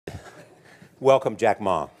Welcome, Jack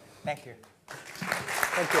Ma. Thank you.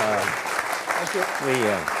 Thank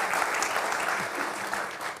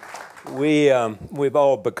you. We've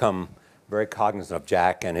all become very cognizant of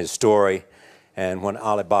Jack and his story. And when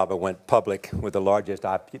Alibaba went public with the largest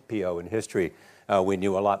IPO in history, we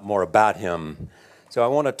knew a lot more about him. So I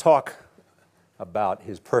want to talk about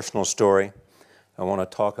his personal story. I want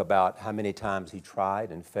to talk about how many times he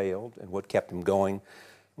tried and failed and what kept him going.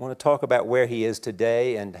 I want to talk about where he is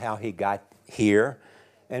today and how he got here,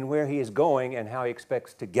 and where he is going and how he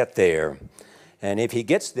expects to get there. And if he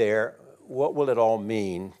gets there, what will it all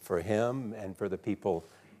mean for him and for the people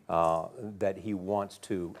that he wants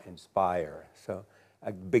to inspire? So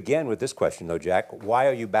I begin with this question, though, Jack. Why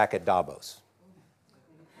are you back at Davos?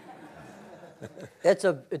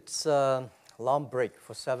 It's a long break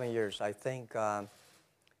for 7 years. I think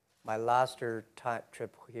my last trip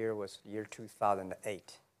here was year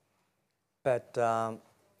 2008. But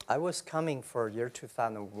I was coming for year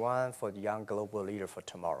 2001 for the Young Global Leader for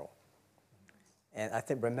Tomorrow. And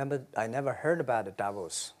remember, I never heard about the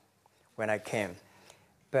Davos when I came.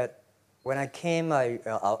 But when I came, in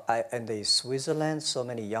the Switzerland, so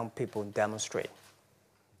many young people demonstrate.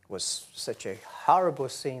 It was such a horrible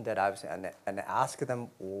scene that I was, and I asked them,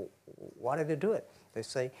 why did they do it? They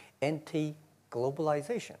say,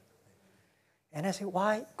 anti-globalization. And I say,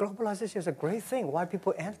 why? Globalization is a great thing. Why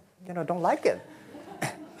people don't like it?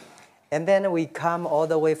 And then we come all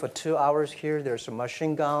the way for 2 hours here. There's a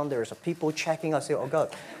machine gun. There's people checking. I say, oh,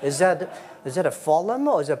 God, is that a forum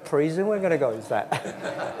or is it a prison we're going to go? Is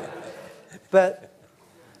that? But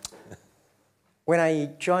when I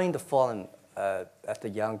joined the forum as the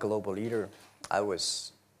Young Global Leader, I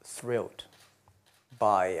was thrilled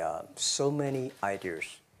by so many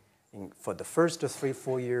ideas. For the first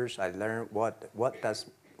 3-4 years, I learned what does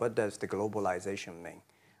the globalization mean?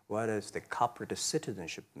 What does the corporate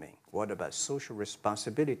citizenship mean? What about social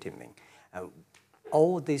responsibility mean?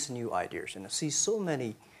 All these new ideas, and I see so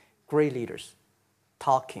many great leaders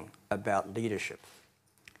talking about leadership,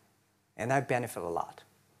 and I benefit a lot.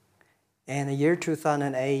 And the year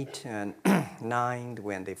 2008 and 2009,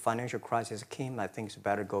 when the financial crisis came, I think it's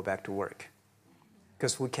better to go back to work,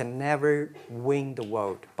 because we can never win the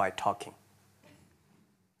world by talking.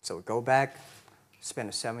 So we go back,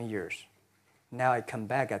 spend 7 years. Now I come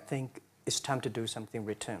back, I think it's time to do something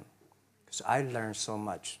return. Because I learned so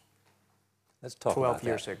much. Let's talk 12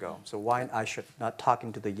 years ago. So why I should not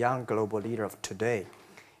talking to the young global leader of today,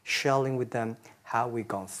 sharing with them how we've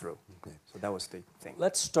gone through. Okay. So that was the thing.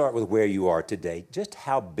 Let's start with where you are today. Just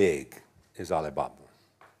how big is Alibaba?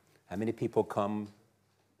 How many people come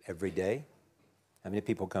every day? How many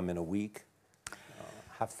people come in a week?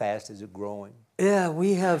 How fast is it growing? Yeah,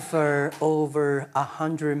 we have over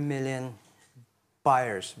 100 million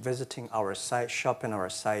buyers visiting our site, shopping our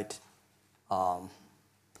site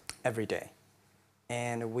every day.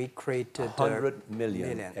 And we created 100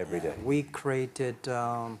 million every day. We created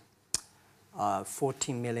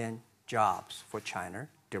 14 million jobs for China,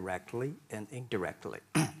 directly and indirectly.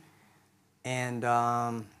 And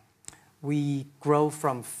we grow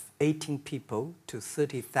from 18 people to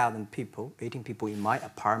 30,000 people, 18 people in my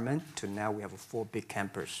apartment, to now we have 4 big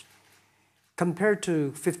campus. Compared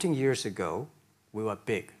to 15 years ago, we were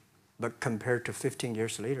big, but compared to 15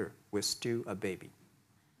 years later, we're still a baby.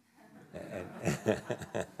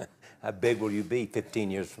 How big will you be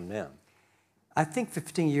 15 years from now? I think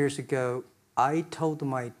 15 years ago, I told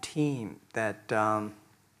my team that in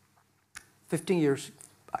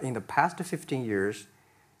the past 15 years,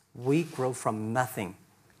 we grow from nothing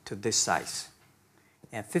to this size.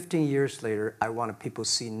 And 15 years later, I want people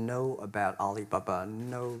to know about Alibaba,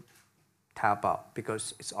 know Taobao,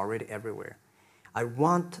 because it's already everywhere. I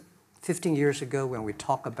want 15 years ago when we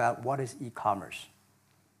talk about what is e-commerce,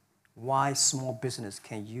 why small business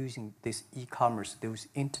can using this e-commerce, this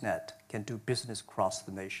internet, can do business across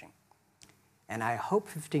the nation. And I hope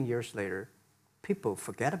 15 years later, people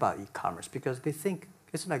forget about e-commerce because they think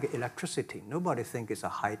it's like electricity. Nobody thinks it's a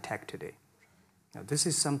high tech today. Now, this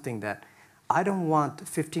is something that I don't want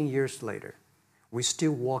 15 years later, we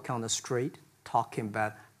still walk on the street talking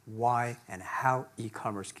about why and how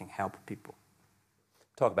e-commerce can help people.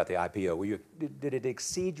 Talk about the IPO. Did it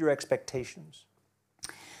exceed your expectations?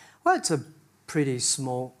 Well, it's a pretty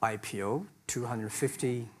small IPO,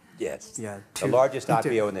 250. Yes. Yeah. The largest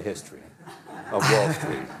IPO in the history of Wall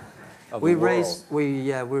Street. We raised.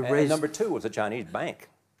 And number 2 was a Chinese bank.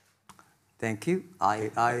 Thank you.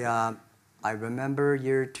 I remember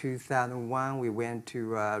year 2001. We went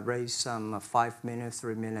to raise some 5 million,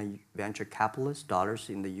 3 million venture capitalist dollars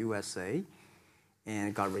in the USA,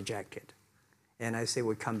 and got rejected. And I say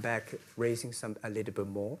we come back raising a little bit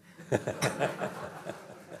more.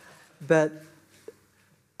 But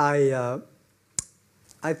I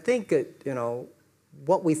think,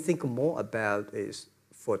 what we think more about is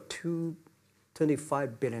for $25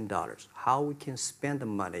 billion, how we can spend the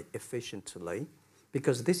money efficiently,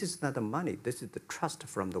 because this is not the money, this is the trust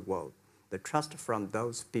from the world, the trust from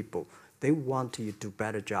those people. They want to do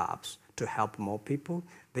better jobs to help more people.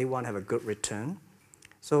 They want to have a good return.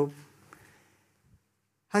 So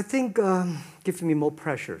I think gives me more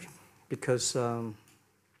pressure, because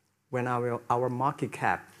when our market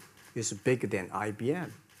cap is bigger than IBM,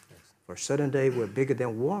 for a certain day we're bigger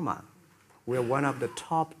than Walmart. We're one of the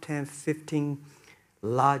top 10, 15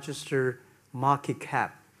 largest market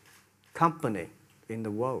cap company in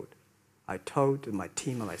the world. I told my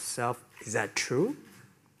team and myself, is that true?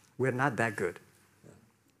 We're not that good.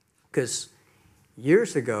 Because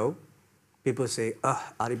years ago, people say,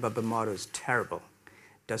 Alibaba model is terrible.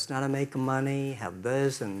 Does not make money, have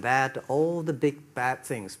this and that, all the big bad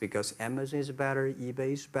things, because Amazon is better,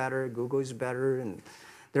 eBay is better, Google is better, and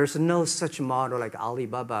there's no such model like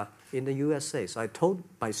Alibaba in the USA. So I told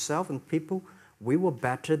myself and people, we were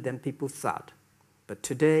better than people thought. But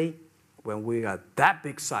today, when we are that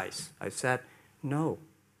big size, I said, no,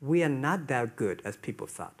 we are not that good as people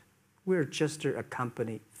thought. We're just a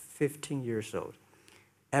company 15 years old.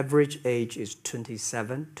 Average age is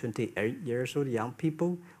 27, 28 years old, young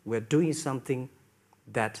people. We're doing something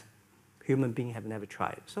that human beings have never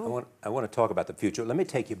tried. So I want to talk about the future. Let me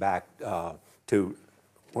take you back to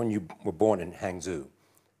when you were born in Hangzhou,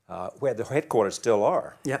 where the headquarters still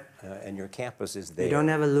are. Yep. And your campus is there. You don't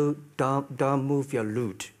have a loot, don't move your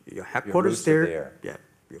loot. Your headquarters there. Yeah,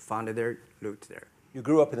 you found it there, loot there. You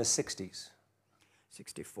grew up in the 60s.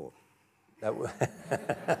 64.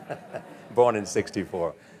 Born in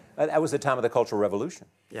 64. That was the time of the Cultural Revolution.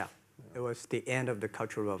 Yeah, it was the end of the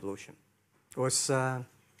Cultural Revolution. It was,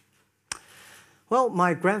 well,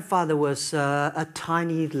 my grandfather was a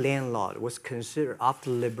tiny landlord, was considered, after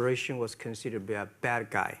liberation, was considered to be a bad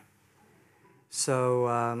guy. So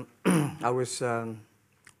I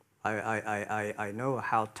know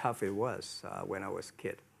how tough it was when I was a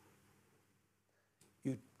kid.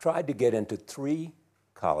 You tried to get into 3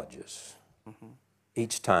 colleges. Mm-hmm.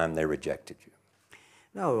 Each time they rejected you.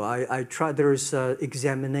 No, I tried. There's an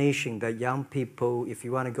examination that young people, if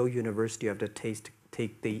you want to go to university, you have to take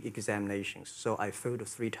the examinations. So I failed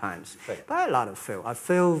 3 times. Right. But a lot of fail. I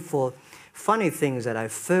failed for funny things that I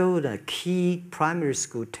failed a key primary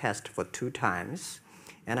school test for 2 times.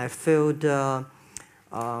 And I failed 3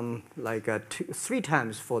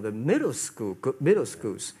 times for the middle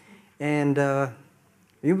schools. And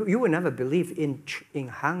you will never believe in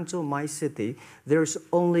Hangzhou, my city, there's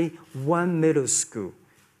only 1 middle school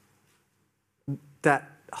that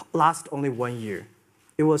lasts only 1 year.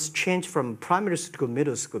 It was changed from primary school to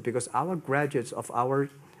middle school because our graduates of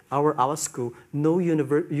our school, no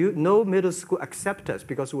middle school accept us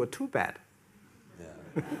because we were too bad.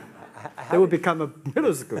 Yeah. They would become a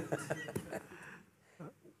middle school.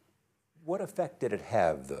 What effect did it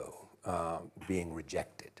have, though, being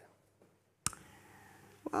rejected?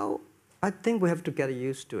 Well, I think we have to get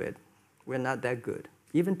used to it. We're not that good.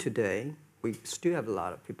 Even today, we still have a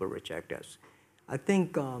lot of people reject us. I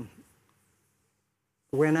think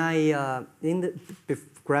when I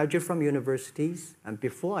graduated from universities, and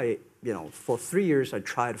before I, for 3 years, I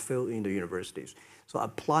tried to fill in the universities. So I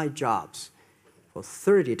applied jobs for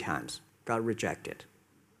 30 times, got rejected.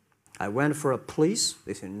 I went for a police.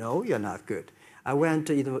 They said, no, you're not good. I went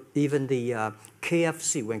to even the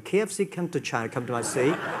KFC. When KFC came to China, come to my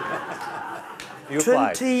city,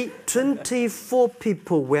 24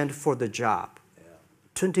 people went for the job. Yeah.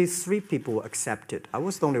 23 people were accepted. I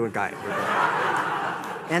was the only one guy.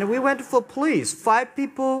 And we went for police. 5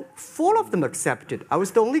 people, 4 of them accepted. I was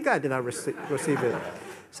the only guy that I received it.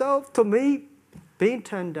 So to me, being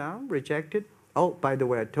turned down, rejected. Oh, by the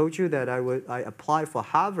way, I told you that I applied for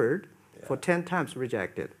Harvard for 10 times,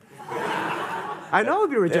 rejected. I know I'll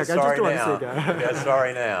be rejected. I just want to say that. They're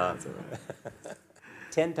sorry now.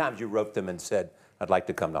 10 times you wrote them and said, I'd like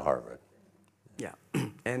to come to Harvard. Yeah.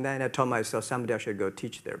 And then I told myself, someday I should go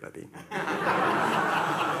teach there, maybe.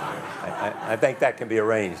 I think that can be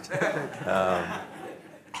arranged.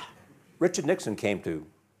 Richard Nixon came to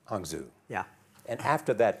Hangzhou. Yeah. And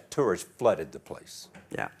after that, tourists flooded the place.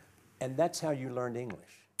 Yeah. And that's how you learned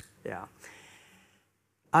English. Yeah.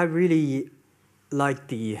 I really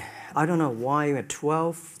like I don't know why, at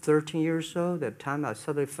 12, 13 years old, that time I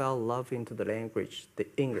suddenly fell in love into the language, the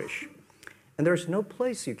English. And there's no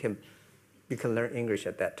place you can learn English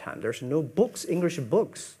at that time. There's no books, English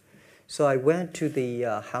books. So I went to the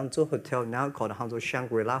Hangzhou Hotel, now called Hangzhou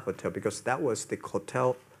Shangri-La Hotel, because that was the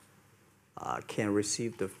hotel can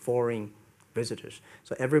receive the foreign visitors.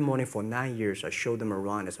 So every morning for 9 years, I showed them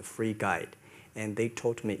around as a free guide, and they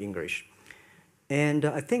taught me English. And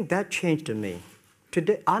I think that changed me.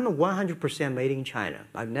 Today, I'm 100% made in China.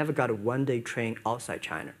 I've never got a one-day train outside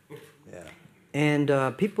China. Yeah. And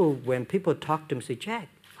when people talk to me, say, Jack,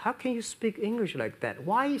 how can you speak English like that?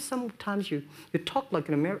 Why sometimes you talk like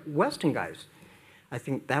an Western guys? I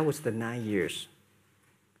think that was the 9 years.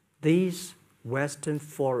 These Western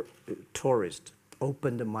tourists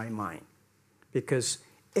opened my mind because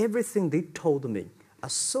everything they told me are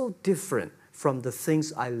so different from the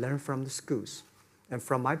things I learned from the schools and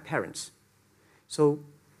from my parents. So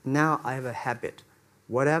now I have a habit.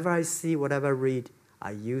 Whatever I see, whatever I read,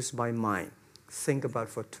 I use my mind. Think about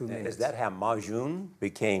for 2 minutes. Is that how Ma Jun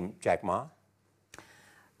became Jack Ma?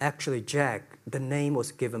 Actually, Jack, the name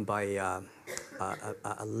was given by a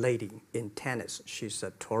lady in tennis. She's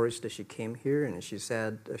a tourist. She came here and she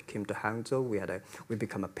said, came to Hangzhou. We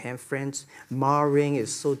become a pen friends. Ma Ring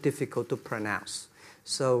is so difficult to pronounce.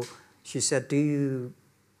 So she said, do you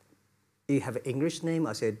have an English name?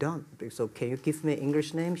 I said, don't. So can you give me an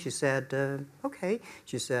English name? She said, okay.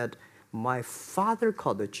 She said, my father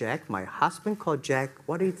called it Jack. My husband called Jack.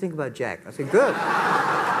 What do you think about Jack? I said, good.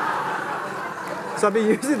 So I've been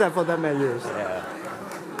using that for that many years. Yeah.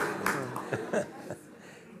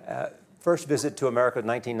 First visit to America,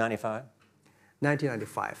 1995?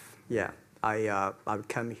 1995, yeah. I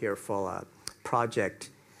came here for a project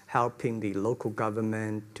helping the local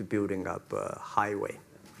government to building up a highway.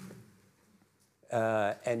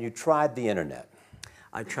 And you tried the internet?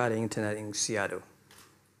 I tried the internet in Seattle.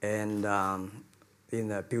 And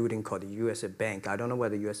in a building called the U.S. Bank. I don't know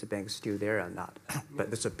whether the U.S. Bank is still there or not,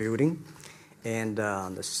 but it's a building. And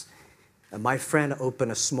my friend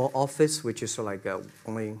opened a small office, which is like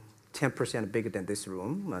only 10% bigger than this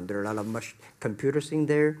room. And there are a lot of computers in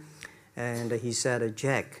there. And he said,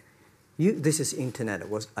 Jack, this is internet.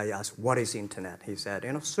 I asked, what is internet? He said,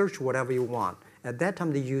 search whatever you want. At that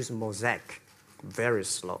time, they used Mosaic, very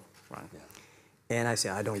slow, right? Yeah. And I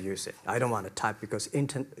said, I don't use it. I don't want to type because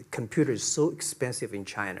computer is so expensive in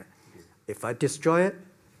China. If I destroy it,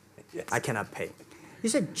 yes, I cannot pay. He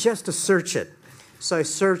said, just to search it. So I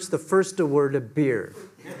searched the first word, beer.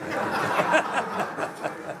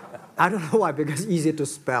 I don't know why, because it's easy to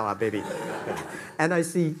spell, baby. And I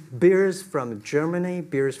see beers from Germany,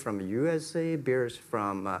 beers from USA, beers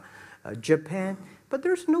from Japan, but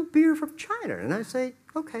there's no beer from China. And I say,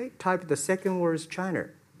 okay, type the second word is China.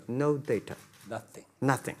 No data. Nothing.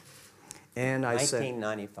 Nothing. And I said,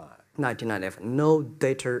 1995. 1995. No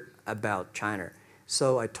data about China.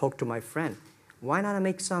 So I talked to my friend. Why not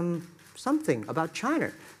make something about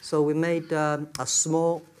China? So we made a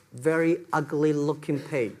small, very ugly-looking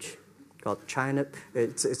page called China.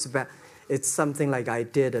 It's something like I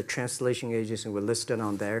did a translation agency. We listed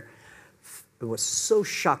on there. It was so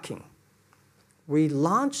shocking. We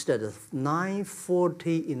launched at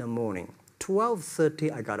 9:40 in the morning.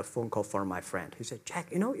 12:30, I got a phone call from my friend. He said, Jack,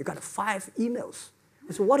 you got 5 emails.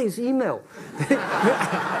 I said, what is email?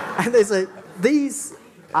 And they say, these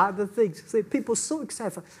are the things. Say, people so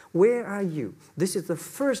excited. Where are you? This is the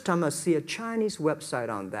first time I see a Chinese website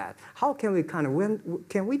on that. How can we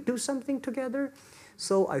can we do something together?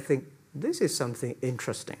 So I think this is something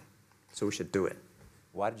interesting. So we should do it.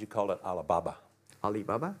 Why did you call it Alibaba?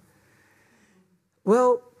 Alibaba?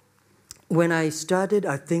 Well, when I started,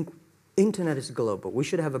 I think internet is global. We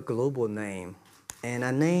should have a global name. And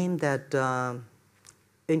a name that,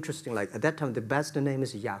 interesting, like at that time, the best name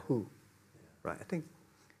is Yahoo. Right?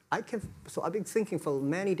 So I've been thinking for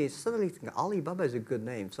many days, suddenly think Alibaba is a good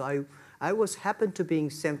name. So I happened to be in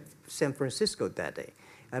San Francisco that day.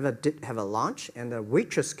 I did have a lunch, and the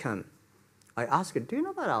waitress came. I asked her, do you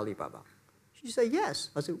know about Alibaba? She said, yes.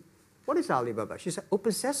 I said, what is Alibaba? She said,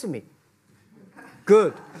 Open Sesame.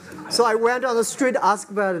 Good. So I went on the street,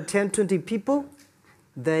 asked about 10, 20 people.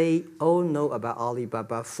 They all know about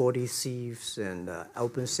Alibaba, 40 Thieves, and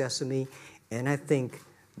Open Sesame. And I think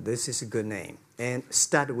this is a good name. And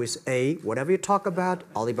start with A. Whatever you talk about,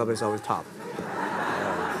 Alibaba is always top.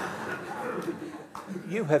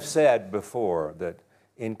 You have said before that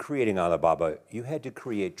in creating Alibaba, you had to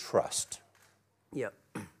create trust. Yeah.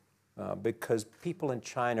 Because people in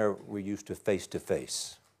China were used to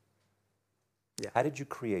face-to-face. Yeah. How did you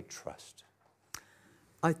create trust?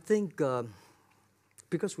 I think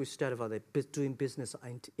because we started out doing business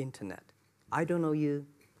on internet. I don't know you,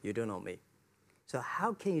 you don't know me. So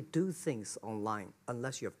how can you do things online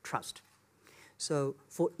unless you have trust? So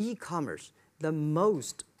for e-commerce, the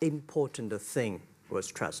most important thing was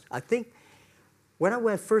trust. I think when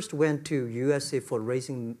I first went to USA for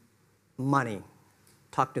raising money,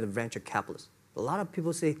 talk to the venture capitalists, a lot of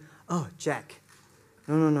people say, oh, Jack,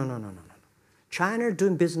 no. China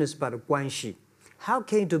doing business by the guanxi. How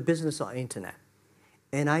can you do business on internet?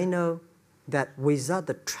 And I know that without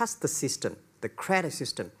the trust system, the credit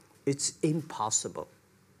system, it's impossible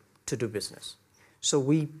to do business.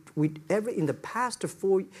 So in the past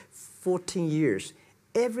 14 years,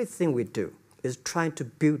 everything we do is trying to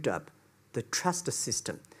build up the trust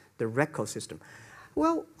system, the record system.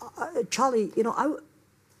 Well, Charlie,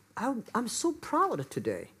 I'm so proud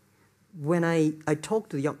today when I talk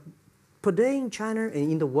to the young. Today in China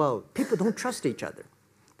and in the world, people don't trust each other.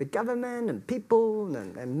 The government and people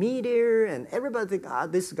and media and everybody think,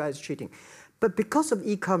 this guy's cheating. But because of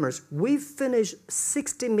e-commerce, we finish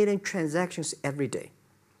 60 million transactions every day.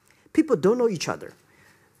 People don't know each other.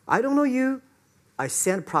 I don't know you, I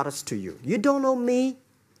send products to you. You don't know me,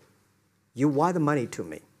 you wire the money to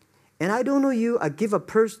me. And I don't know you, I give a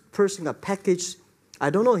person a package,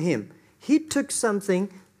 I don't know him. He took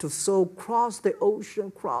something to cross the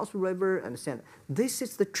ocean, cross the river, and send. This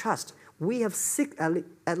is the trust. We have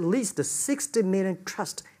at least 60 million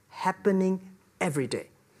trust happening every day.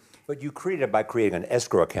 But you created it by creating an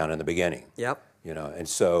escrow account in the beginning. Yep. And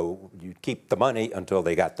so you keep the money until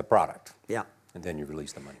they got the product. Yeah. And then you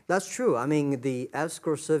release the money. That's true. I mean, the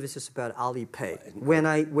escrow service is about Alipay. When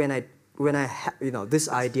this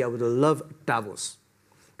idea, I would love Davos,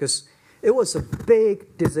 because it was a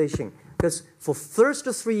big decision. Because for first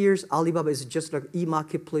 3 years, Alibaba is just like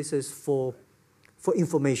e-marketplaces for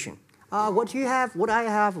information. What you have, what I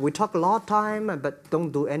have, we talk a lot of time, but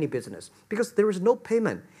don't do any business. Because there is no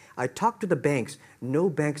payment. I talk to the banks. No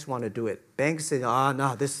banks want to do it. Banks say,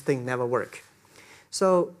 no, this thing never work.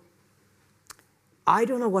 So I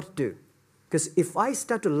don't know what to do. Because if I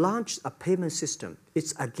start to launch a payment system,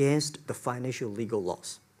 it's against the financial legal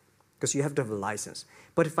laws. Because you have to have a license.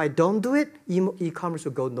 But if I don't do it, e-commerce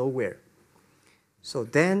will go nowhere. So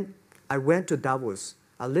then I went to Davos.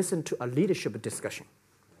 I listened to a leadership discussion.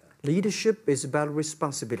 Leadership is about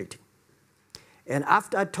responsibility. And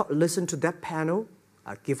after I listened to that panel,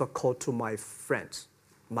 I give a call to my friends,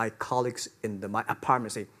 my colleagues in my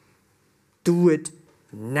apartment, say, do it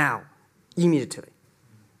now, immediately.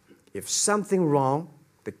 If something wrong,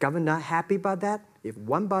 the government not happy about that, if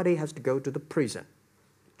one body has to go to the prison,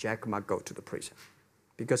 Jack might go to the prison.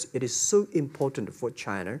 Because it is so important for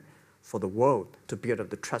China, for the world, to build up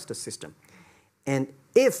the trust system. And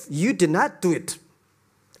if you did not do it,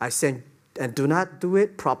 and do not do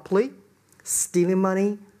it properly, stealing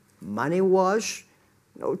money, money wash,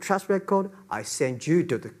 no trust record, I send you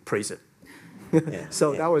to the prison.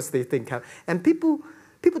 That was the thing. And people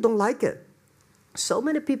don't like it. So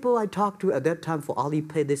many people I talked to at that time for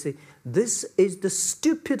Alipay, they say, this is the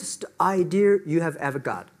stupidest idea you have ever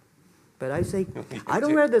got. But I say, I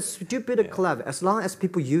don't wear the stupid clever as long as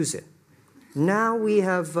people use it. Now we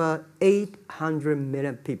have 800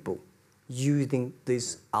 million people using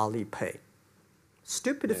this Alipay.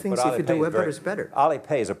 Stupid things, if you do it better, is better.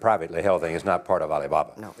 Alipay is a privately held thing. It's not part of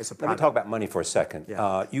Alibaba. No, it's a private. Let me talk about money for a second.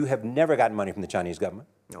 Yeah. You have never gotten money from the Chinese government?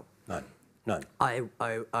 No. None. I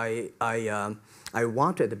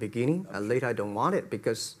want it at the beginning, and later I don't want it,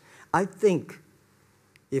 because I think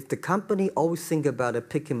if the company always think about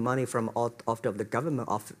picking money from out of the government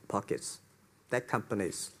pockets, that company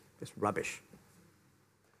is rubbish.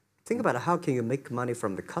 Think about how can you make money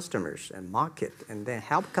from the customers and market and then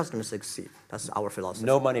help customers succeed. That's our philosophy.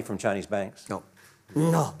 No money from Chinese banks? No.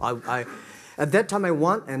 I at that time I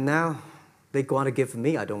want, and now they want to give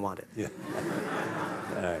me, I don't want it. Yeah.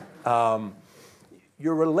 All right.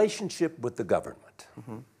 Your relationship with the government.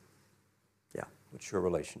 Mm-hmm. Yeah. What's your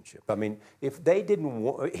relationship? I mean, if they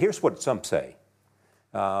didn't, here's what some say,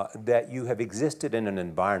 that you have existed in an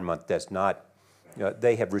environment that's not,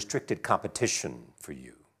 they have restricted competition for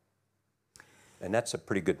you. And that's a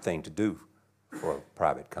pretty good thing to do for a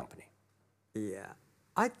private company. Yeah.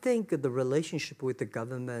 I think the relationship with the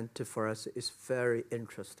government for us is very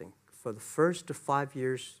interesting. For the first 5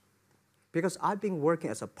 years, because I've been working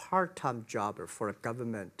as a part-time jobber for a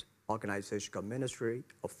government organization called Ministry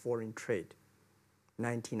of Foreign Trade,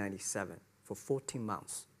 1997, for 14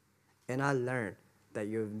 months. And I learned that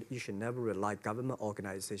you should never rely on government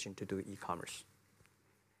organization to do e-commerce.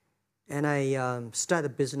 And I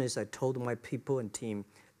started a business. I told my people and team,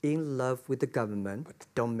 in love with the government,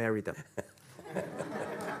 don't marry them.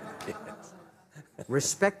 Yes.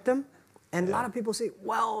 Respect them. And a lot of people say,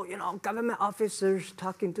 well, government officers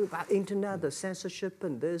talking about internet, the censorship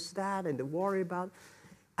and this, that, and they worry about.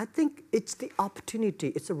 I think it's the opportunity,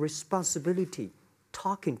 it's a responsibility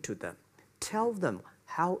talking to them, tell them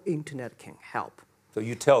how internet can help. So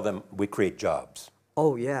you tell them we create jobs.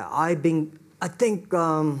 Oh yeah, I think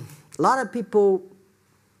a lot of people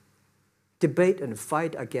debate and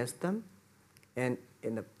fight against them. And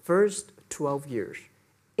in the first 12 years,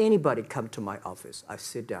 anybody come to my office, I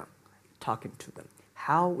sit down talking to them,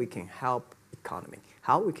 how we can help economy,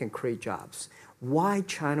 how we can create jobs, why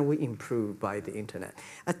China will improve by the internet.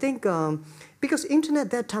 I think because internet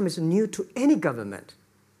at that time is new to any government.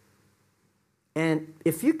 And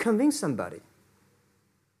if you convince somebody,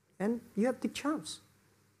 and you have the chance.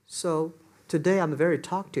 So today I'm very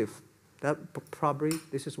talkative. That probably,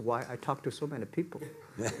 this is why I talk to so many people.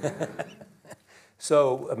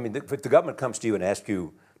 So, I mean, if the government comes to you and asks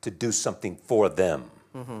you to do something for them.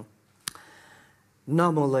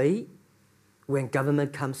 Normally, when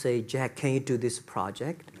government comes say, Jack, can you do this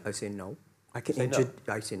project? I say no. I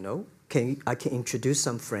say no. I can introduce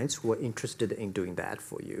some friends who are interested in doing that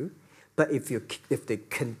for you. But if they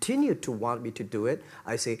continue to want me to do it,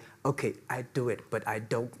 I say, okay, I do it, but I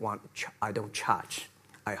don't charge.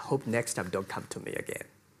 I hope next time don't come to me again.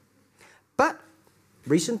 But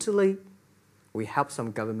recently, we help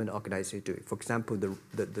some government organizations do it. For example,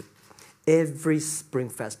 every Spring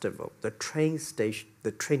Festival, the train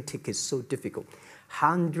ticket is so difficult.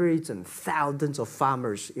 Hundreds and thousands of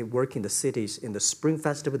farmers work in the cities. In the Spring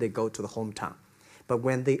Festival, they go to the hometown. But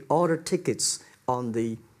when they order tickets on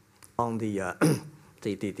the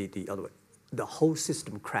whole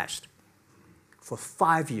system crashed for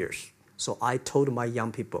 5 years. So I told my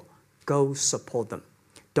young people, go support them.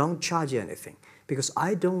 Don't charge anything. Because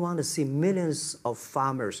I don't want to see millions of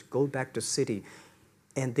farmers go back to city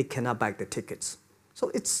and they cannot buy the tickets. So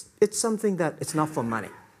it's something that it's not for money.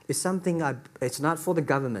 It's something it's not for the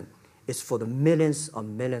government. It's for the millions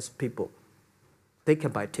of people. They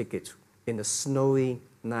can buy tickets in the snowy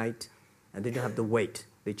night and they don't have to wait.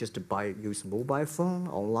 They just use mobile phone,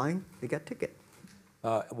 online, they get ticket.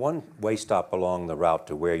 One way stop along the route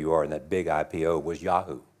to where you are in that big IPO was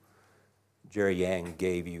Yahoo. Jerry Yang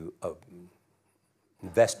gave you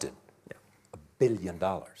invested $1 billion.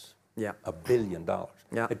 Yeah. $1 billion.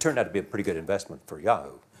 Yeah. It turned out to be a pretty good investment for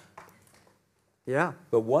Yahoo. Yeah.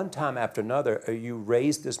 But one time after another, you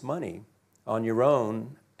raised this money on your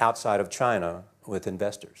own outside of China with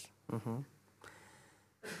investors.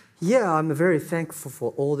 Yeah, I'm very thankful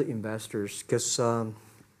for all the investors because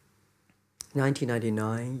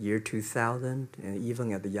 1999, year 2000, and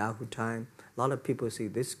even at the Yahoo time, a lot of people say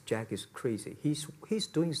this Jack is crazy. He's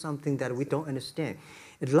doing something that we don't understand.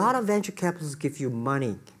 A lot of venture capitalists give you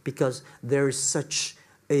money because there is such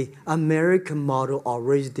an American model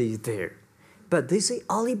already there. But they say,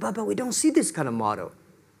 Alibaba, we don't see this kind of model,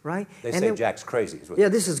 right? They say Jack's crazy. Yeah,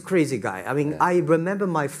 this is crazy guy. I mean, I remember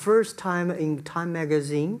my first time in Time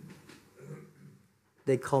magazine,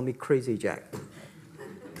 they call me Crazy Jack.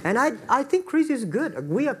 And I think crazy is good.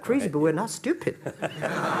 We are crazy, but we're not stupid.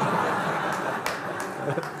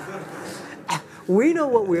 We know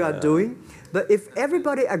what we are doing, but if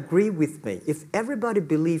everybody agree with me, if everybody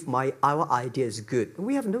believe our idea is good,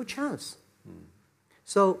 we have no chance.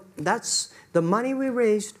 So that's the money we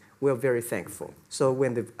raised. We're very thankful. So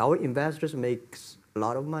when our investors make a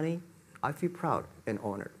lot of money, I feel proud and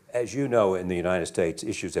honored. As you know, in the United States,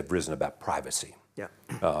 issues have risen about privacy. Yeah.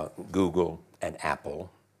 Google and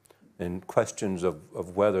Apple, and questions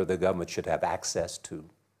of whether the government should have access to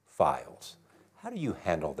files. How do you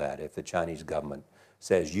handle that if the Chinese government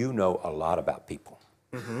says you know a lot about people?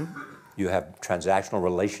 You have transactional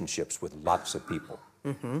relationships with lots of people.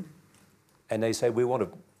 And they say, we want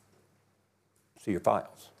to see your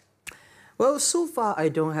files. Well, so far, I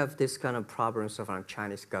don't have this kind of problems from the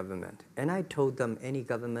Chinese government. And I told them, any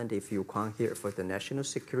government, if you come here for the national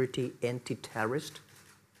security, anti-terrorist,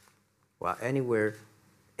 well, anywhere,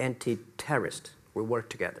 anti-terrorist, we work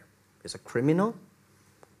together. It's a criminal,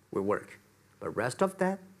 we work. But rest of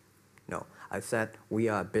that, no. I said, we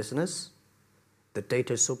are a business. The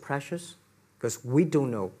data is so precious because we don't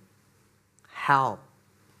know how.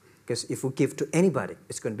 Because if we give to anybody,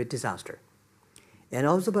 it's going to be a disaster. And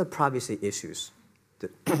also about privacy issues.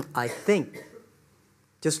 I think,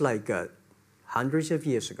 just like hundreds of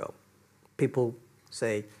years ago, people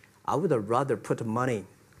say, I would rather put money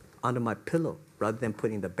under my pillow rather than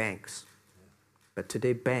put in the banks. But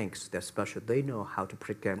today, banks, they're special. They know how to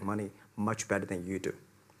protect money much better than you do.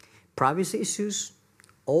 Privacy issues,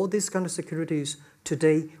 all these kind of securities,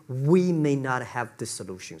 today, we may not have the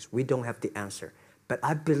solutions. We don't have the answer. But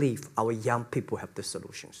I believe our young people have the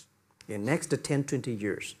solutions. In the next 10, 20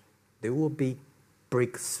 years, there will be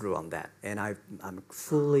breakthrough on that. And I'm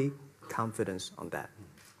fully confident on that.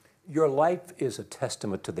 Your life is a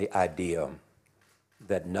testament to the idea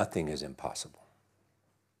that nothing is impossible.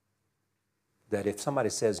 That if somebody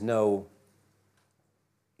says no,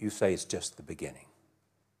 you say it's just the beginning.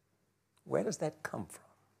 Where does that come from?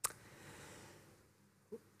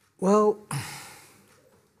 Well,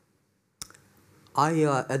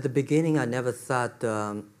 at the beginning, I never thought,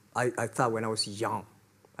 I thought when I was young,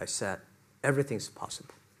 I said, everything's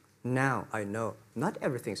possible. Now I know not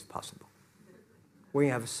everything's possible. When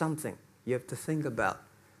you have something, you have to think about,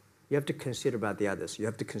 you have to consider about the others. You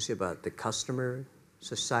have to consider about the customer,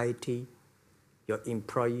 society, your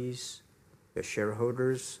employees, your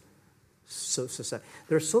shareholders, society.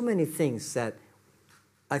 There are so many things that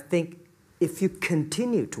I think if you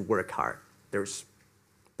continue to work hard, there's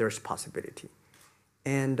possibility.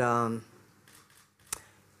 And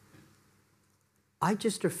I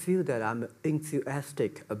just feel that I'm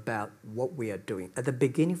enthusiastic about what we are doing. At the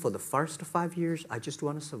beginning, for the first 5 years, I just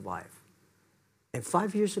want to survive. And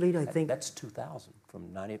 5 years later, I think... That's 2000,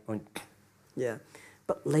 from 90... Yeah.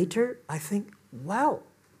 But later, I think, wow,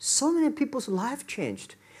 so many people's life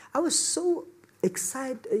changed. I was so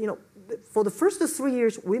excited, you know, for the first 3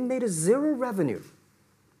 years, we made zero revenue.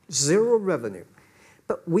 Zero revenue.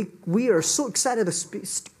 But we are so excited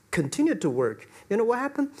to continue to work. You know what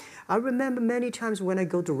happened? I remember many times when I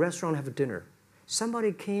go to a restaurant and have dinner,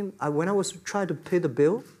 somebody came, when I was trying to pay the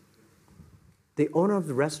bill, the owner of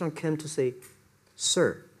the restaurant came to say,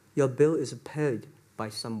 "Sir, your bill is paid by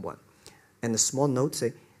someone." And the small note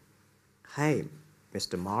say, "Hey,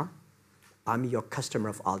 Mr. Ma, I'm your customer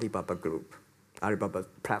of Alibaba Group, Alibaba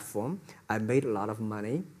platform. I made a lot of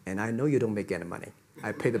money, and I know you don't make any money.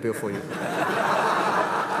 I pay the bill for you."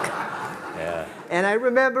 Yeah. And I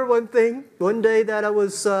remember one day that I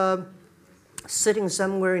was sitting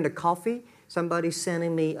somewhere in the coffee, somebody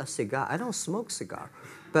sending me a cigar. I don't smoke cigar,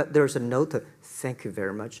 but there's a note, "Thank you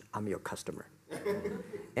very much, I'm your customer."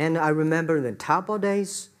 And I remember in the Taobao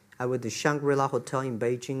days, I was at the Shangri-La Hotel in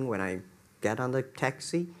Beijing. When I get on the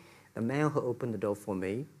taxi, the man who opened the door for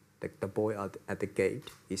me, the boy at the gate,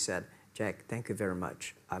 he said, "Jack, thank you very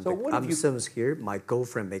much. I'm the service here. My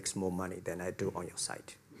girlfriend makes more money than I do on your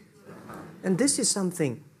site." And this is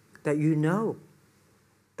something that you know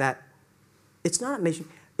that it's not amazing.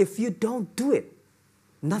 If you don't do it,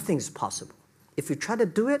 nothing's possible. If you try to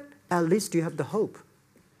do it, at least you have the hope.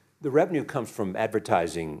 The revenue comes from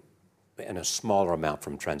advertising and a smaller amount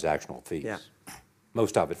from transactional fees. Yeah.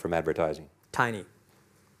 Most of it from advertising. Tiny.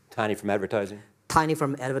 Tiny from advertising? Tiny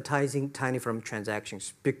from advertising, tiny from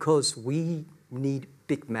transactions, because we need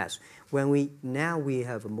big mass. Now we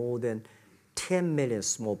have more than 10 million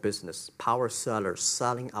small business power sellers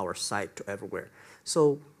selling our site to everywhere.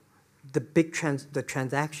 So the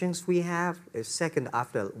transactions we have is second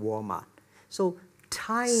after Walmart. So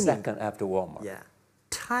tiny. Second after Walmart. Yeah,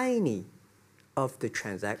 tiny of the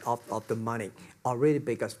of the money already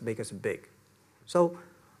make us big. So,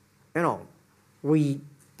 you know,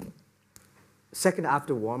 second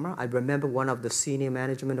after Walmart, I remember one of the senior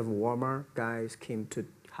management of Walmart guys came to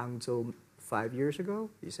Hangzhou 5 years ago.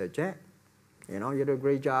 He said, "Jack, you know, you do a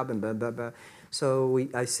great job," and blah, blah, blah. So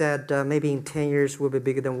I said, maybe in 10 years we'll be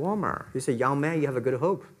bigger than Walmart. He said, "Young man, you have a good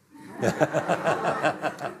hope."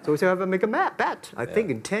 So we said, make a bet. I think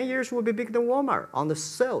in 10 years we'll be bigger than Walmart on the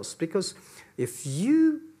sales. Because if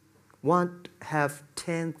you want to have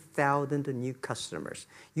 10,000 new customers,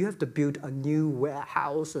 you have to build a new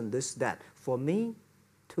warehouse and this, that. For me,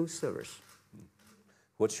 2 servers.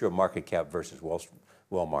 What's your market cap versus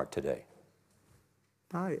Walmart today?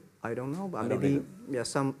 I don't know, but I don't maybe either.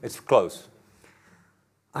 some. It's close.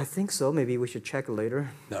 I think so. Maybe we should check later.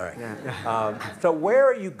 All right. Yeah. So where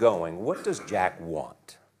are you going? What does Jack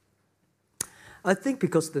want? I think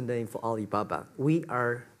because of the name for Alibaba, we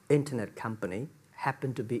are internet company,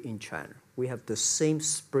 happen to be in China. We have the same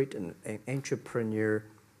spirit and entrepreneur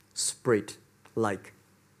spirit like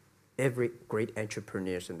every great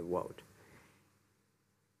entrepreneurs in the world.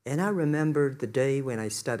 And I remember the day when I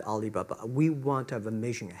started Alibaba, we want to have a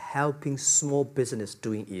mission helping small business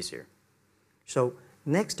doing easier. So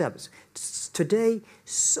next step is today,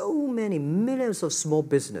 so many millions of small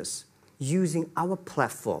business using our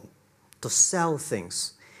platform to sell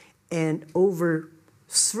things, and over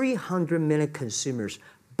 300 million consumers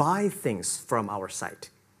buy things from our site.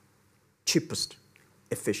 Cheapest,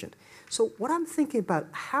 efficient. So what I'm thinking about,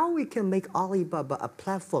 how we can make Alibaba a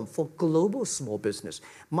platform for global small business.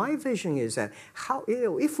 My vision is that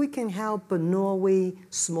if we can help a Norway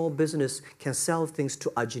small business can sell things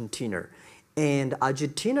to Argentina, and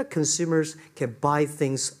Argentina consumers can buy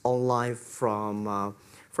things online from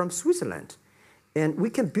Switzerland. And we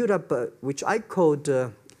can build up, which I called,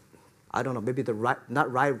 I don't know, maybe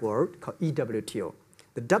not right word, called EWTO.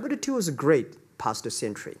 The WTO is great, past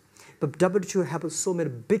century. But WTO helps so many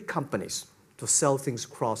big companies to sell things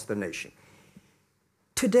across the nation.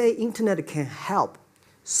 Today, internet can help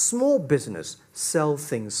small business sell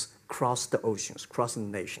things across the oceans, across the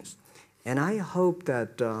nations. And I hope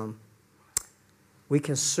that we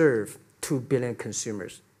can serve 2 billion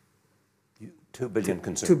consumers. 2 billion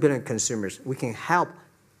consumers. 2 billion consumers. We can help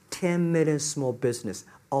 10 million small business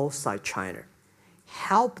outside China.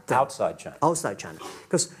 Help them. Outside China. Outside China.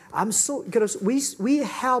 Because we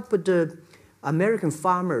help the American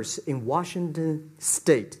farmers in Washington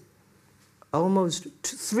State almost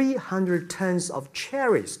 300 tons of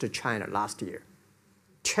cherries to China last year.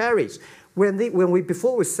 Cherries.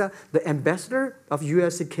 Before we sell, the ambassador of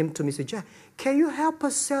USA came to me and said, Jack, can you help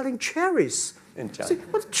us selling cherries? In China. I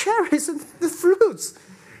said, what cherries and the fruits?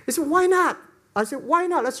 He said, why not? I said, why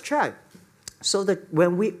not? Let's try. So that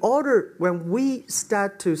when we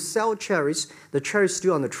start to sell cherries, the cherries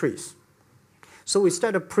still on the trees. So we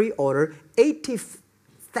start a pre-order,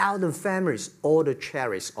 80,000 families order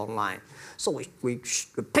cherries online. So we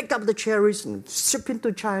pick up the cherries and ship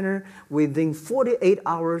into China. Within 48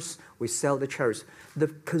 hours, we sell the cherries. The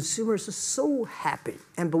consumers are so happy.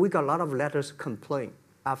 But we got a lot of letters complaint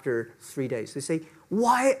after 3 days. They say,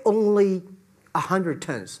 why only 100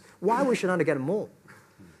 tons? Why we should not get more?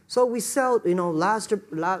 So we sell,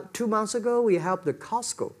 2 months ago, we helped the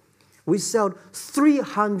Costco. We sold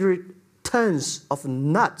 300 tons of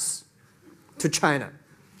nuts to China.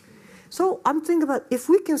 So I'm thinking about if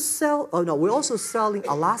we can sell, we're also selling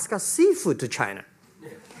Alaska seafood to China.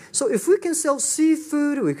 So if we can sell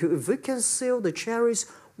seafood, if we can sell the cherries,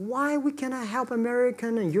 why we cannot help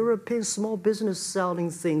American and European small business selling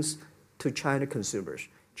things to China consumers?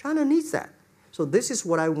 China needs that. So this is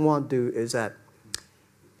what I want to do is that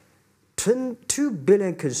 2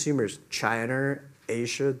 billion consumers, China,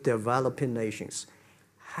 Asia, developing nations,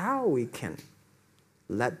 how we can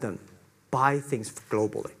let them buy things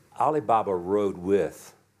globally. Alibaba rode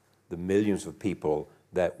with the millions of people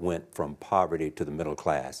that went from poverty to the middle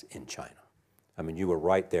class in China. I mean, you were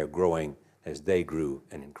right there growing as they grew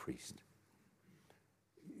and increased.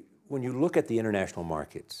 When you look at the international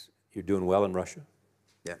markets, you're doing well in Russia?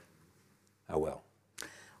 Yeah. How well?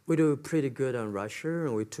 We do pretty good in Russia,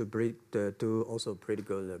 and we do also pretty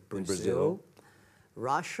good in Brazil. In Brazil?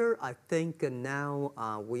 Russia, I think now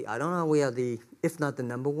I don't know, we are if not the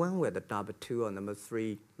number 1, we're the number 2 or number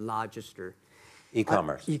 3 largest.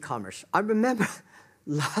 E-commerce. E-commerce. I remember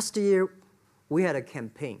last year we had a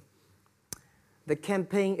campaign. The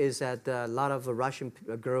campaign is that a lot of Russian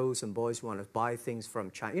girls and boys want to buy things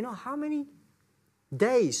from China. You know how many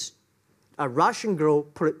days a Russian girl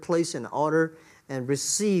placed an order and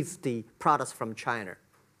received the products from China?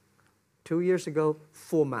 2 years ago,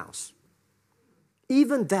 4 months.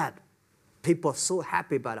 Even that, people are so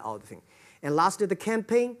happy about all the things. And last year, the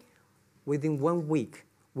campaign, within 1 week,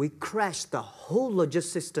 we crashed the whole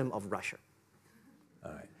logistics system of Russia.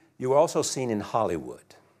 All right. You were also seen in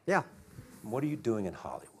Hollywood. Yeah. What are you doing in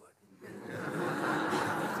Hollywood?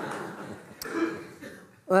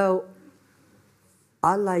 Well,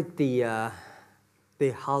 I like the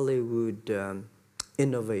Hollywood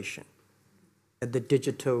innovation at the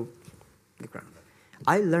digital background.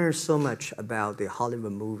 I learned so much about the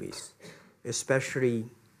Hollywood movies, especially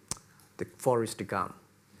the Forrest Gump.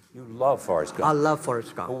 You love Forrest Gump. I love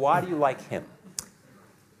Forrest Gump. Well, why do you like him?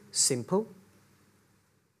 Simple.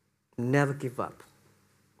 Never give up.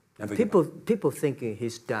 Never give up. People thinking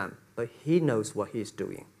he's dumb, but he knows what he's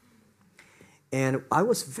doing. And I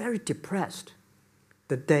was very depressed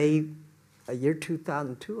the day, year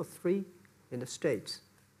 2002 or 3 in the States,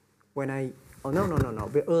 when a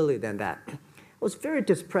bit earlier than that. I was very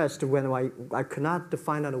depressed when I could not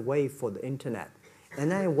find out a way for the internet. And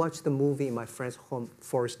then I watched the movie in my friend's home,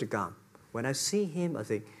 Forrest Gump. When I see him, I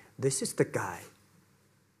think, this is the guy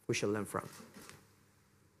we should learn from.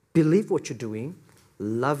 Believe what you're doing,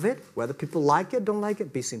 love it, whether people like it, don't like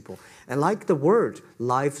it, be simple. And like the word,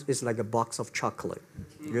 life is like a box of chocolate.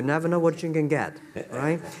 You never know what you can get,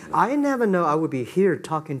 right? I never know I would be here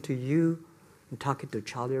talking to you and talking to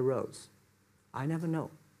Charlie Rose. I never know.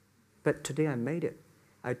 But today I made it.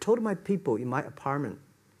 I told my people in my apartment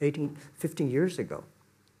 15 years ago,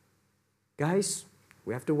 guys,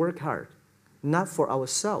 we have to work hard, not for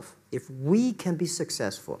ourselves. If we can be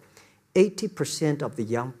successful, 80% of the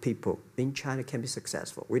young people in China can be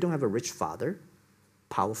successful. We don't have a rich father,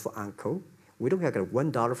 powerful uncle. We don't have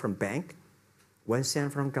 $1 from bank, 1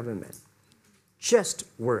 cent from government. Just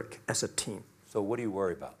work as a team. So what do you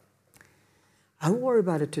worry about? I worry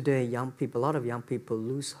about it today. Young people, a lot of young people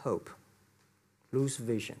lose hope, lose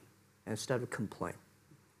vision, and start to complain.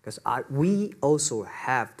 Because we also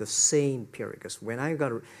have the same period. Because when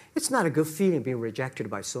it's not a good feeling being rejected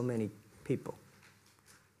by so many people.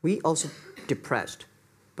 We also depressed,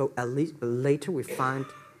 but at least later we find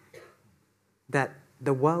that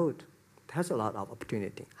the world has a lot of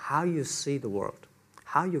opportunity. How you see the world,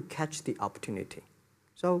 how you catch the opportunity.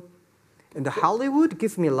 So, in the Hollywood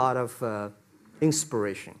gives me a lot of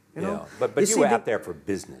inspiration. You know? But you were out there for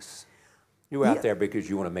business. You were out there because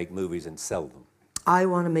you want to make movies and sell them. I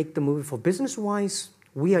want to make the movie for business-wise.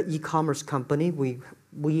 We are e-commerce company.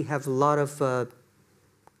 We have a lot of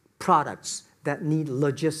products that need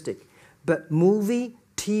logistic. But movie,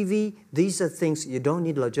 TV, these are things you don't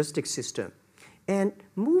need logistic system. And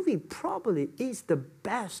movie probably is the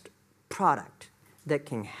best product that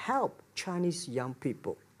can help Chinese young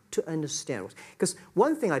people to understand. Because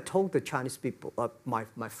one thing I told the Chinese people,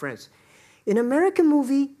 my friends, in American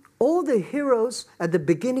movie, all the heroes at the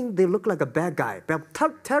beginning, they look like a bad guy.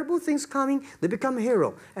 Terrible things coming, they become a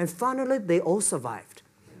hero. And finally, they all survived.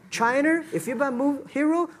 China, if you're a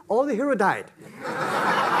hero, all the hero died.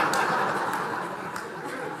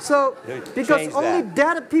 So, because only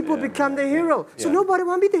dead people become the hero. So nobody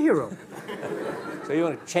want to be the hero. So you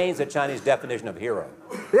want to change the Chinese definition of hero?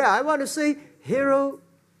 Yeah, I want to say hero.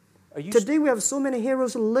 Today we have so many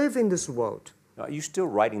heroes live in this world. Are you still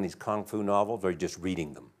writing these kung fu novels, or are you just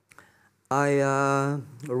reading them? I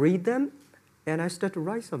read them, and I start to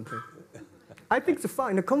write something. I think it's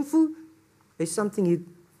fun. The kung fu is something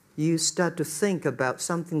you start to think about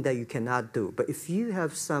something that you cannot do. But if you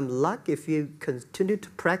have some luck, if you continue to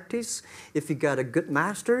practice, if you got a good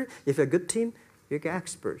master, if you're a good team, you're an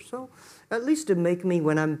expert. So at least to make me,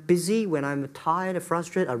 when I'm busy, when I'm tired or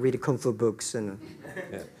frustrated, I read kung fu books. And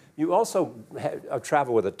You also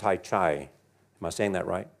travel with a Tai Chi. Am I saying that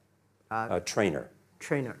right? Trainer.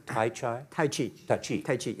 Tai Chi? Tai Chi. Tai Chi.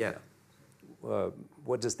 Tai Chi, yeah.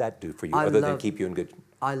 What does that do for you, other than keep you in good health?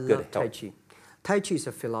 I love Tai Chi. Tai Chi is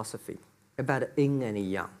a philosophy about yin and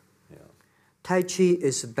yang. Yeah. Tai Chi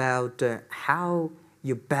is about how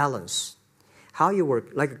you balance, how you work,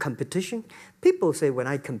 like a competition. People say when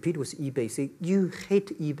I compete with eBay, say, you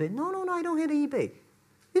hate eBay. No, I don't hate eBay.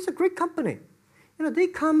 It's a great company. You know, they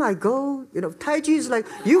come, I go. You know, Tai Chi is like,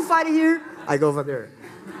 you fight here, I go over there.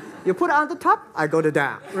 You put it on the top, I go to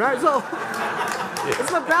down, right? So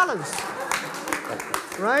it's a balance,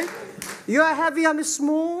 right? You are heavy, I'm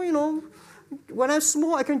small, you know. When I'm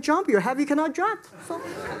small, I can jump. You're heavy, you cannot jump. So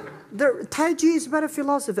the Tai Chi is better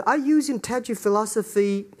philosophy. I use in Tai Chi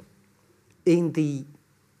philosophy in the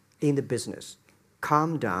business.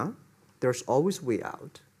 Calm down. There's always way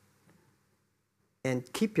out.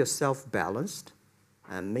 And keep yourself balanced.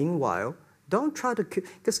 And meanwhile, don't try to,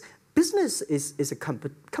 because business is a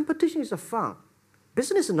competition is a fun.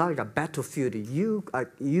 Business is not like a battlefield. You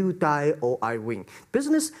die or I win.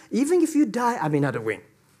 Business, even if you die, I may not win.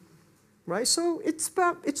 Right? So it's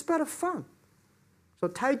better fun. So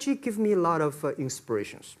Tai Chi gives me a lot of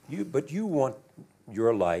inspirations. But you want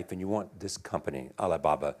your life and you want this company,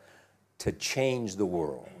 Alibaba, to change the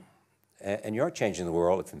world. And you're changing the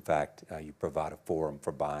world if, in fact, you provide a forum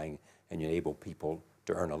for buying and you enable people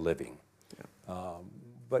to earn a living. Yeah.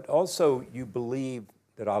 But also, you believe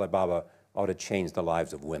that Alibaba ought to change the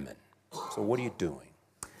lives of women. So what are you doing?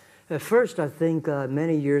 At first, I think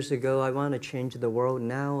many years ago, I want to change the world.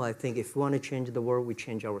 Now, I think if we want to change the world, we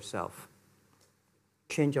change ourselves.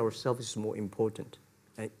 Change ourselves is more important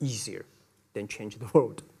and easier than change the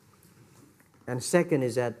world. And second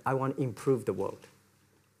is that I want to improve the world.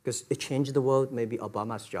 Because it changed the world may be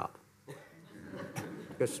Obama's job.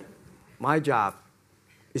 Because my job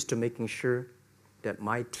is to making sure that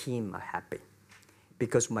my team are happy.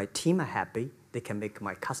 Because my team are happy, they can make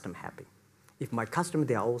my customer happy. If my customer,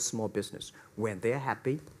 they are all small business. When they're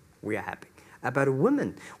happy, we are happy. About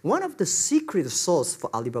women, one of the secret source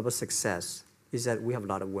for Alibaba's success is that we have a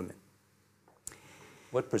lot of women.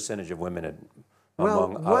 What percentage of women one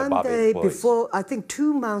among Alibaba day employees? before, I think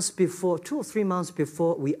 2 or 3 months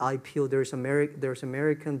before we IPO, there's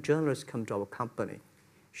American journalist come to our company.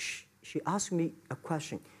 She asked me a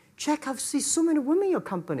question. Jack, I've seen so many women in your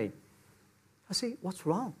company. I say, what's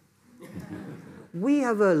wrong? We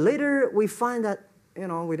have later we find that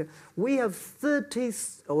we have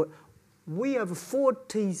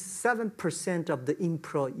 47% of the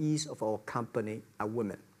employees of our company are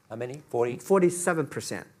women. How many? 40?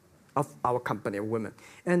 47% of our company are women.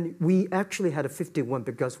 And we actually had a 51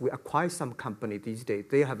 because we acquired some company these days.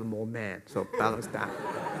 They have more men, so balance that.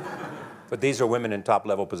 But these are women in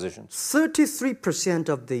top-level positions? 33%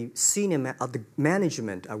 of the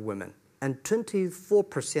management are women. And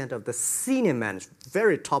 24% of the senior management,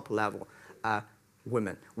 very top level, are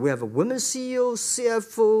women. We have a women CEO,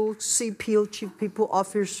 CFO, CPO, Chief People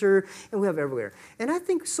Officer, and we have everywhere. And I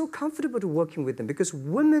think so comfortable to working with them because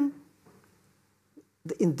women,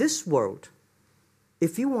 in this world,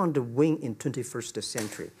 if you want to win in 21st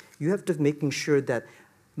century, you have to making sure that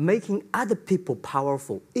making other people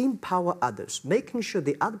powerful, empower others, making sure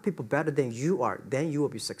the other people better than you are, then you will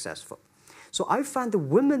be successful. So I find the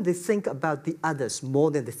women, they think about the others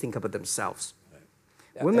more than they think about themselves. Right.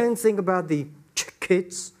 Yeah, women think about the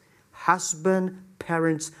kids, husband,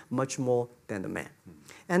 parents, much more than the man.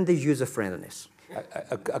 And the user-friendliness.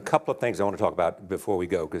 A couple of things I want to talk about before we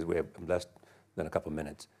go, because we have less than a couple of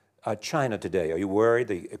minutes. China today, are you worried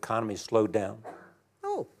the economy slowed down?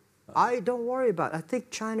 No, I don't worry about it. I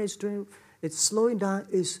think China is doing, it's slowing down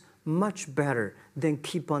is much better than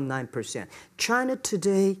keep on 9%. China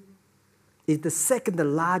today is the second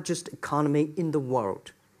largest economy in the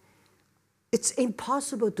world. It's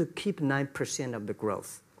impossible to keep 9% of the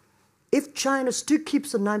growth. If China still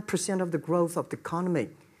keeps the 9% of the growth of the economy,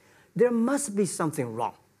 there must be something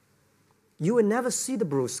wrong. You will never see the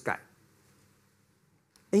blue sky.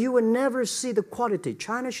 And you will never see the quality.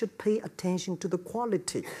 China should pay attention to the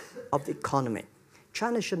quality of the economy.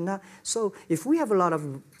 China should not. So if we have a lot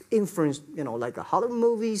of influence, like Hollywood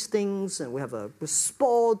movies, things, and we have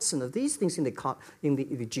sports and these things in the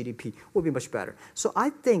GDP, will be much better. So I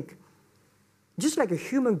think, just like a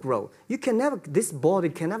human growth, this body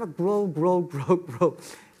can never grow.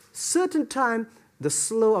 Certain time, the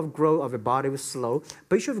slow of growth of the body is slow,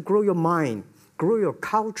 but you should grow your mind, grow your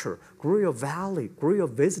culture, grow your value, grow your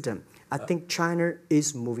wisdom. I think China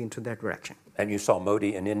is moving to that direction. And you saw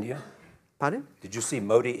Modi in India? Pardon? Did you see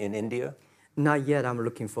Modi in India? Not yet. I'm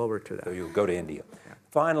looking forward to that. So you'll go to India. Yeah.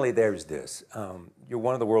 Finally, there's this. You're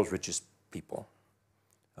one of the world's richest people.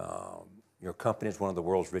 Your company is one of the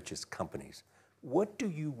world's richest companies. What do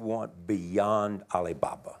you want beyond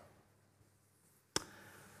Alibaba?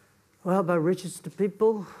 Well, about richest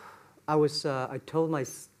people, I was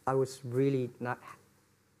really not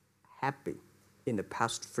happy in the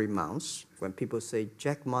past 3 months when people say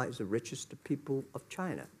Jack Ma is the richest people of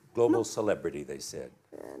China. Global celebrity, they said.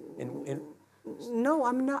 No,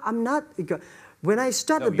 I'm not. When I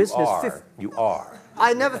started business, you are.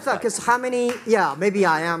 I never thought, because how many? Yeah, maybe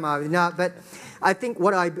I am. Not, but I think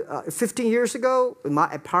 15 years ago, in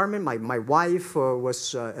my apartment, my wife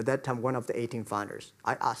was at that time one of the 18 founders.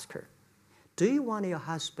 I asked her, "Do you want your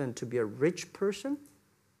husband to be a rich person?"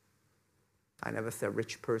 I never said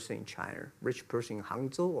rich person in China, rich person in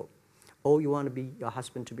Hangzhou, or you want your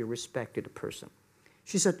husband to be a respected person.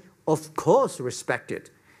 She said, "Of course,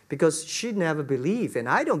 respected." Because she never believed, and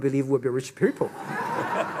I don't believe we'll be rich people.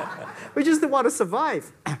 We just want to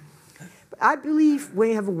survive. But I believe when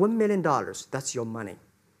you have $1 million, that's your money.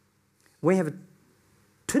 When you have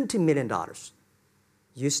 $20 million,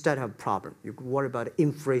 you start to have a problem. You worry about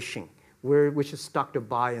inflation, which stock to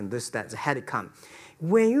buy and this, that, had to come.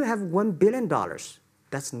 When you have $1 billion,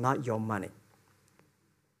 that's not your money.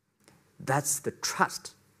 That's the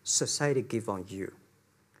trust society gives on you.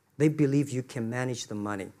 They believe you can manage the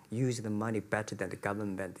money, use the money better than the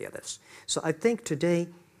government and the others. So I think today,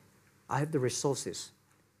 I have the resources,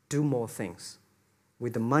 do more things.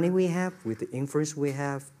 With the money we have, with the influence we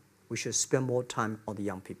have, we should spend more time on the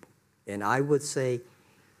young people. And I would say,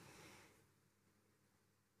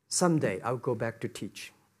 someday I'll go back to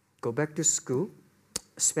teach, go back to school,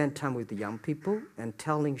 spend time with the young people, and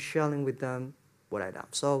sharing with them what I've done.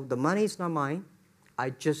 So the money is not mine.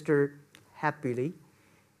 I just happily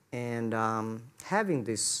and having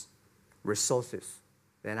these resources,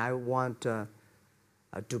 then I want to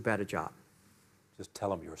do a better job. Just tell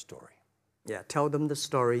them your story. Yeah, tell them the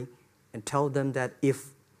story and tell them that if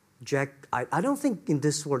Jack, I don't think in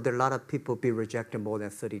this world there are a lot of people be rejected more than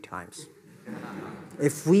 30 times.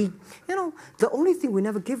 If we, the only thing we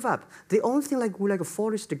never give up, the only thing we're like a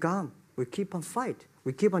Forrest Gump, we keep on fight.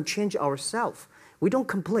 We keep on changing ourselves. We don't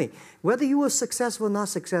complain. Whether you are successful or not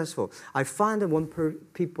successful, I find that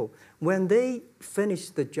people, when they finish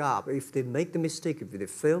the job, if they make the mistake, if they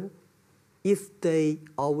fail, if they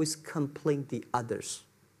always complain the others,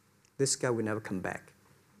 this guy will never come back.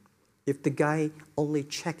 If the guy only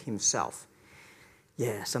check himself,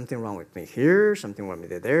 yeah, something wrong with me here, something wrong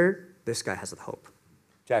with me there, this guy has the hope.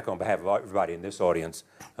 Jack, on behalf of everybody in this audience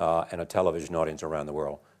and a television audience around the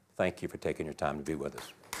world, thank you for taking your time to be with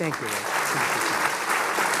us. Thank you. Thank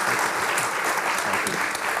you.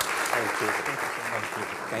 Thank you. Thank you.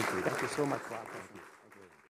 Thank you. Thank you so much, Rob.